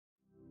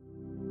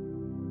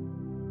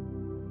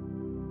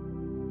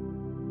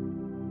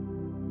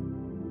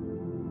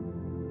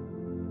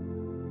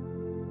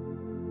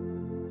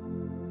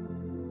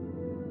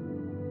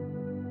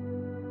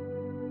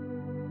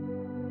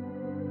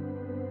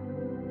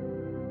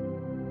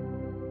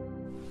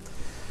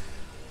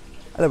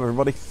Hello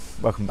everybody,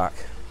 welcome back.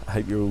 I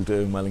hope you're all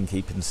doing well and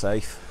keeping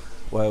safe.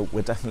 Well,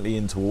 we're definitely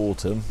into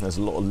autumn. There's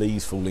a lot of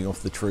leaves falling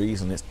off the trees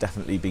and it's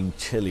definitely been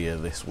chillier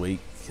this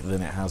week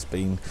than it has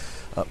been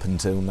up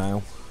until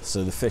now.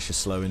 So the fish are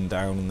slowing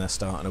down and they're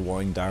starting to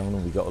wind down,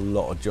 and we've got a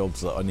lot of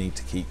jobs that I need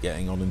to keep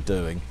getting on and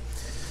doing.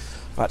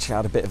 I've actually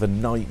had a bit of a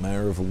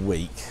nightmare of a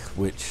week,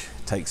 which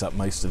takes up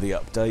most of the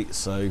update,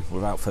 so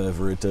without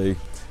further ado,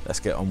 let's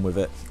get on with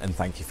it, and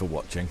thank you for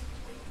watching.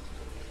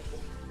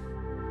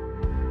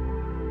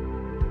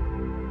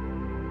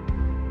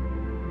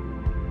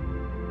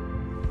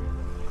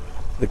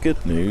 The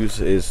good news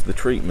is the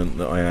treatment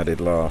that I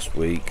added last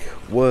week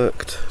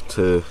worked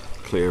to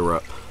clear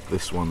up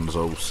this one's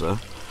ulcer.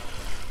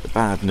 The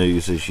bad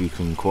news, as you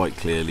can quite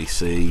clearly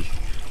see,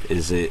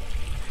 is it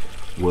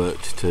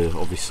worked to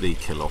obviously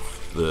kill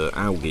off the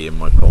algae in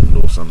my pond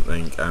or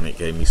something, and it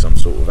gave me some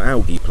sort of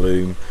algae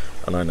plume,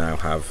 and I now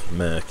have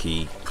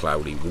murky,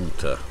 cloudy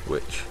water,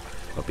 which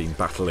I've been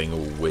battling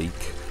all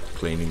week,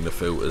 cleaning the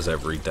filters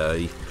every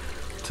day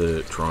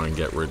to try and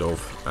get rid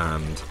of.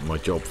 And my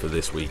job for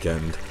this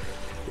weekend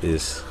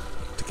is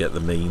to get the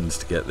means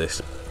to get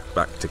this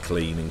back to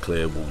clean and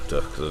clear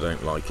water, because I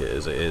don't like it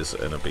as it is,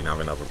 and I've been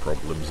having other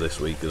problems this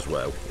week as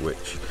well,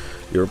 which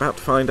you're about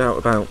to find out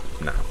about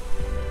now.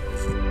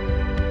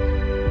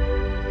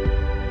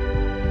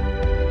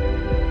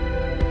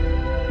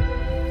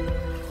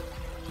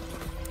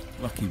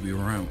 Lucky we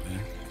were out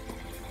there.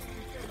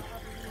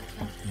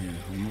 Yeah,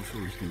 I'm not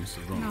sure he's going to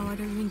survive. No, I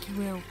don't think he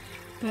will.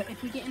 But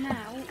if we get him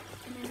out, and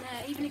then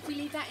even if we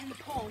leave that in the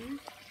pond,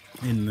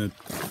 in the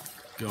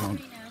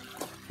garden,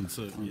 and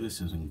certainly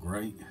this isn't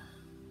great.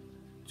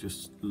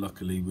 Just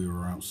luckily we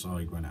were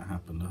outside when it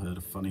happened. I heard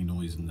a funny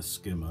noise in the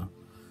skimmer,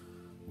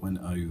 went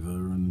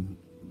over, and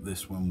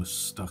this one was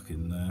stuck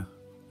in there.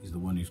 He's the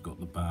one who's got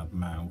the bad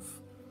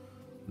mouth.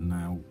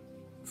 Now,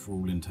 for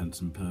all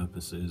intents and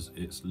purposes,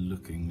 it's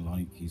looking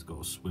like he's got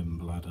a swim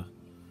bladder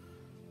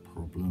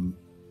problem,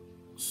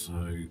 so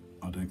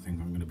I don't think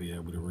I'm going to be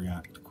able to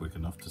react quick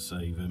enough to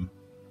save him,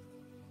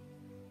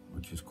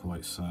 which is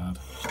quite sad.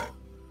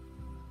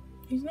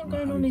 He's not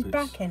going on his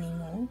back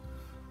anymore.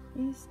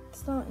 He's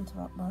starting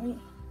to upright.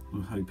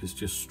 I hope it's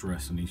just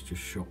stress and he's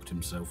just shocked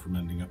himself from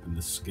ending up in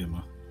the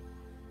skimmer.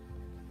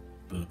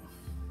 But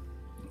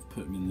I've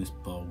put him in this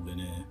bowl in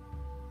here.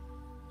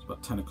 It's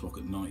about 10 o'clock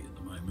at night at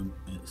the moment.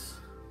 It's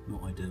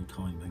not ideal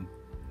timing.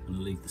 I'm going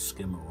to leave the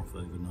skimmer off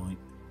overnight.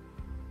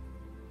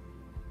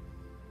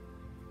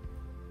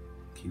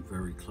 Keep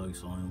very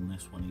close eye on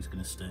this one. He's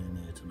going to stay in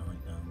here tonight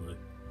now, though.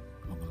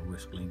 I'm not going to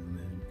risk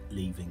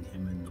leaving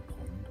him in the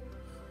pond.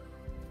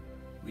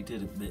 We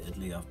did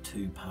admittedly have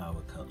 2 power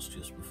cuts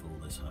just before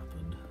this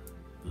happened,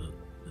 but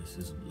this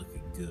isn't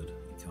looking good.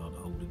 He can't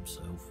hold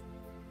himself.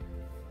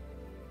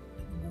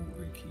 In the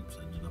water he keeps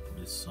ending up on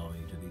his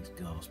side and he's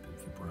gasping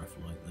for breath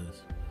like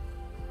this.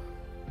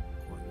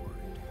 Quite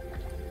worried.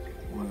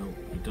 Well,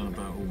 we've done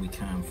about all we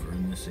can for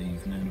him this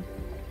evening.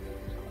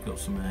 Got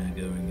some air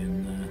going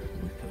in there.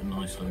 We've put a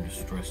nice load of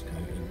stress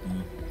coat in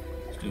there.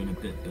 He's doing a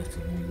bit better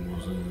than he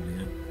was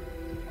earlier.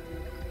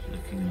 He's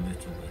looking a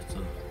little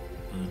better,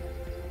 but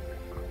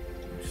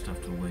we'll just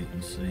have to wait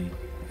and see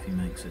if he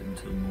makes it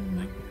until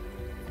morning.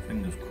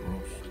 Fingers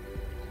crossed.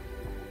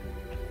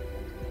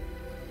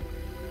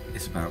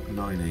 It's about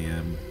 9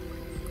 AM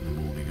in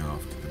the morning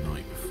after the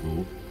night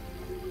before.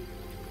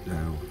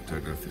 Now, I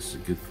don't know if this is a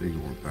good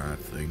thing or a bad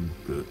thing,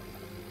 but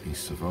he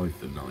survived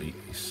the night,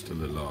 he's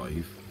still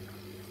alive.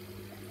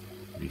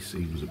 He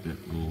seems a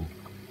bit more,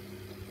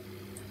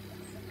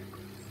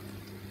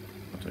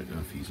 I don't know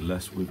if he's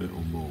less with it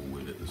or more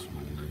with it this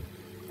morning.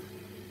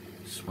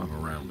 He swam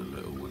around a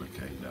little when I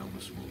came down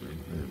this morning.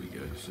 There we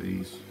go, see,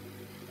 he's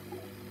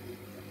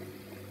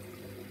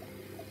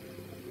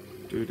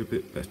doing a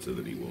bit better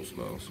than he was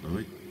last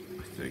night,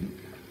 I think.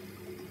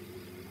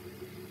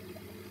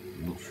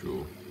 I'm not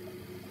sure.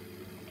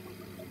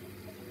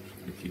 Just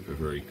going to keep a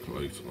very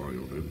close eye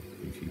on him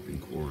and keep him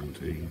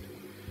quarantined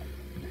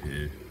in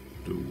here.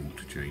 Do a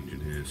water change in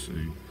here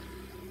soon.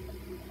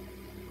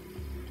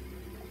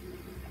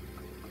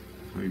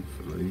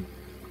 Hopefully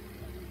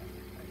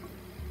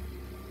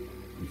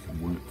we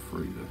can work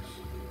through this.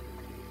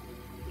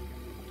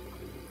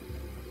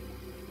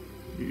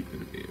 You're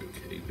gonna be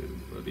okay,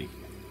 little buddy.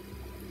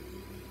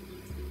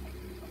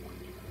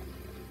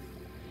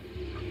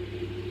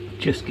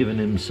 Just given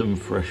him some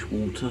fresh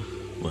water.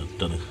 Well, I've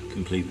done a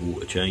complete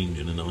water change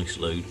and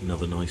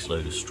another nice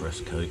load of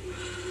stress coat.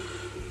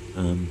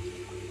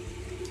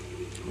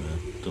 Well,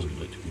 doesn't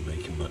look to be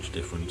making much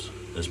difference.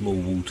 There's more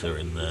water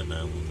in there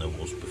now than there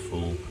was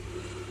before,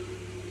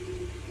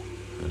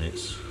 and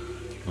it's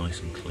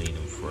nice and clean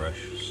and fresh,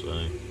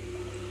 so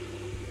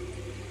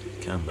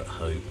can but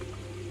hope.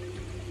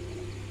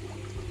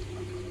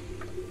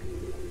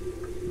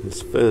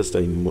 It's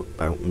Thursday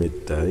about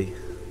midday.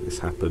 This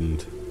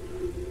happened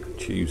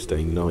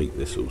Tuesday night,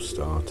 this all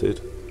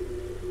started,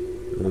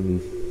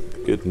 and the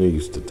good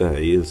news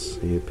today is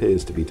he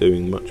appears to be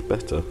doing much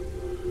better.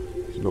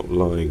 He's not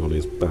lying on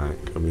his back.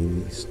 I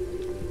mean, he's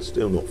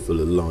still not full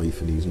of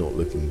life and he's not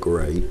looking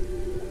great,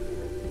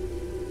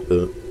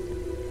 but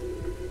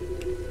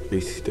at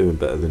least he's doing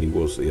better than he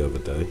was the other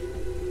day.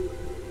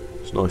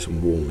 It's nice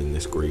and warm in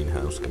this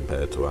greenhouse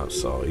compared to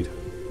outside.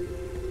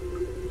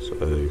 So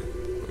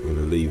I'm going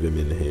to leave him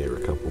in here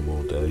a couple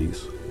more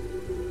days.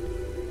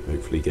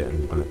 Hopefully get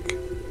him back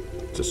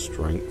to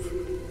strength.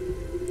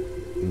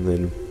 And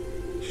then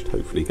he should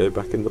hopefully go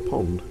back in the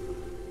pond.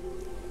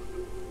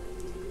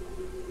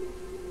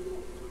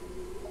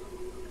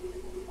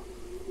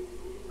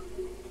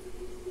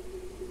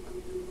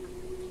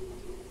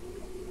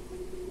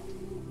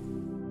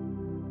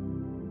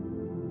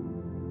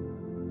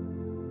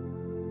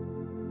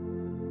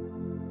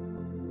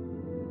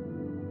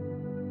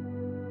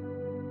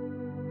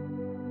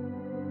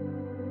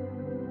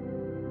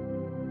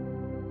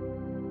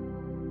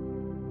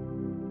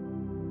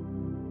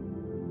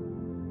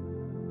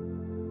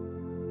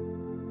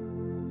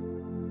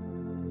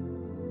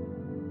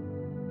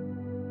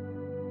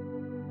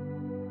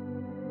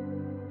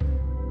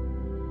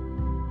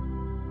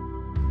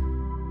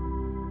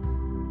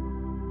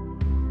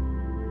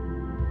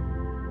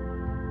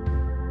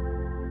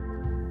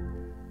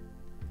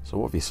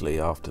 So obviously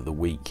after the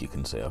week you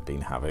can see I've been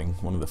having,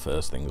 one of the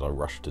first things I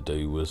rushed to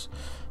do was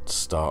to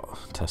start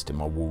testing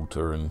my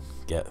water and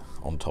get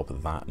on top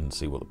of that and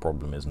see what the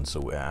problem is and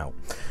sort it out.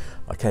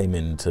 I came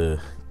in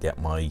to get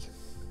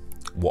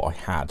what I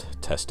had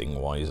testing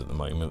wise at the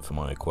moment for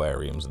my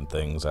aquariums and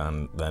things,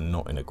 and they're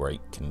not in a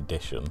great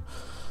condition.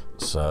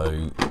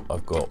 So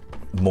I've got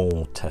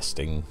more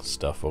testing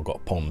stuff. I've got a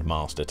Pond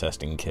Master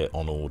testing kit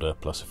on order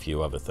plus a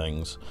few other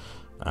things,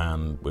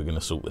 and we're going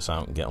to sort this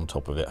out and get on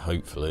top of it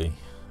hopefully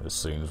as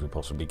soon as we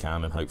possibly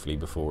can, and hopefully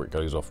before it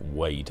goes off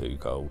way too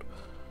cold.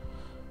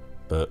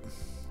 But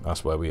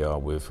that's where we are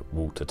with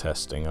water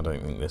testing. I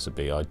don't think this would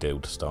be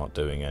ideal to start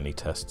doing any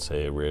tests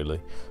here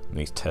really, and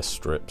these test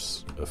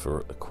strips are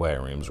for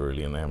aquariums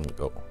really, and they hasn't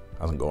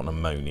got an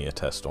ammonia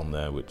test on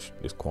there, which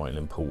is quite an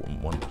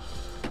important one.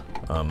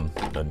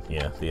 And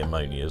yeah, the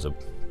ammonias are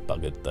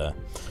buggered there,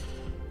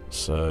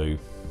 so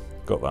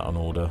got that on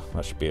order.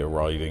 That should be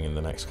arriving in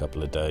the next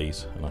couple of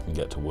days, and I can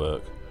get to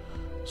work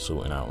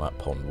sorting out that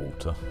pond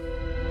water.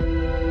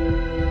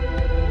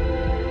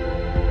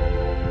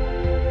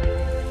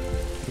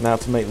 Now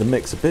to make the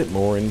mix a bit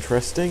more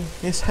interesting,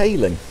 it's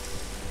hailing.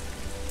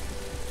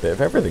 Bit of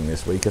everything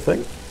this week I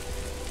think.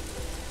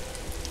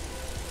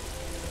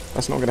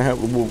 That's not going to help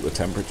the water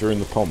temperature in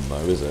the pond though,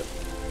 is it?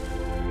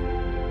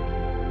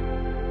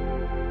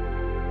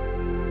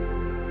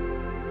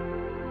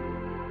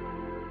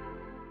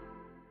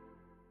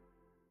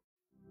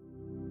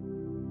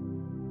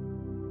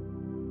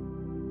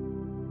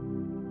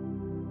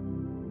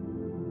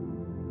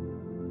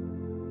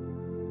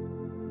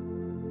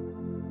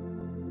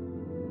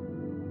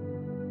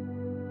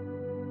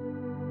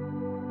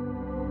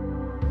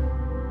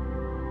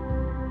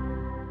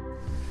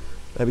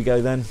 There we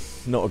go then,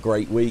 not a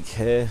great week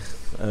here,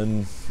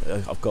 and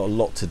I've got a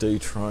lot to do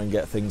to try and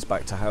get things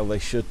back to how they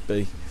should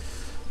be,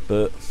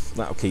 but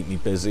that'll keep me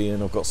busy,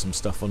 and I've got some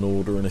stuff on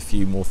order and a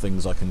few more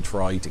things I can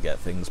try to get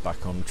things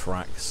back on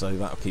track, so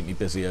that'll keep me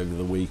busy over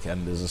the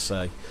weekend, as I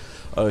say.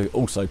 I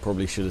also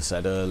probably should have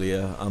said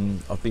earlier,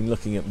 I've been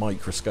looking at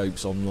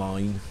microscopes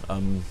online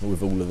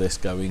with all of this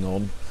going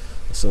on,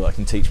 so that I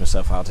can teach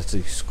myself how to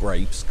do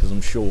scrapes, because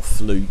I'm sure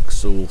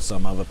flukes or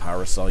some other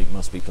parasite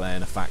must be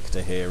playing a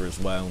factor here as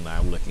well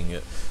now, looking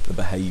at the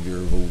behaviour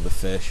of all the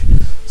fish.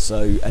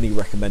 So any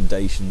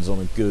recommendations on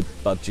a good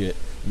budget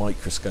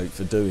microscope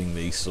for doing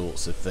these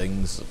sorts of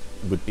things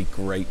would be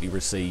greatly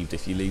received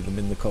if you leave them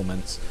in the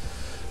comments.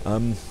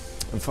 And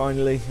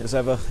finally, as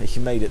ever, if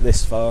you made it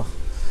this far,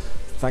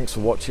 thanks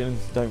for watching.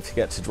 Don't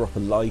forget to drop a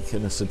like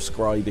and a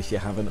subscribe if you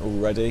haven't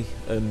already,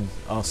 and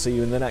I'll see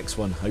you in the next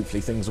one.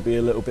 Hopefully things will be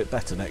a little bit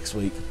better next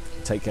week.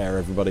 Take care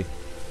everybody.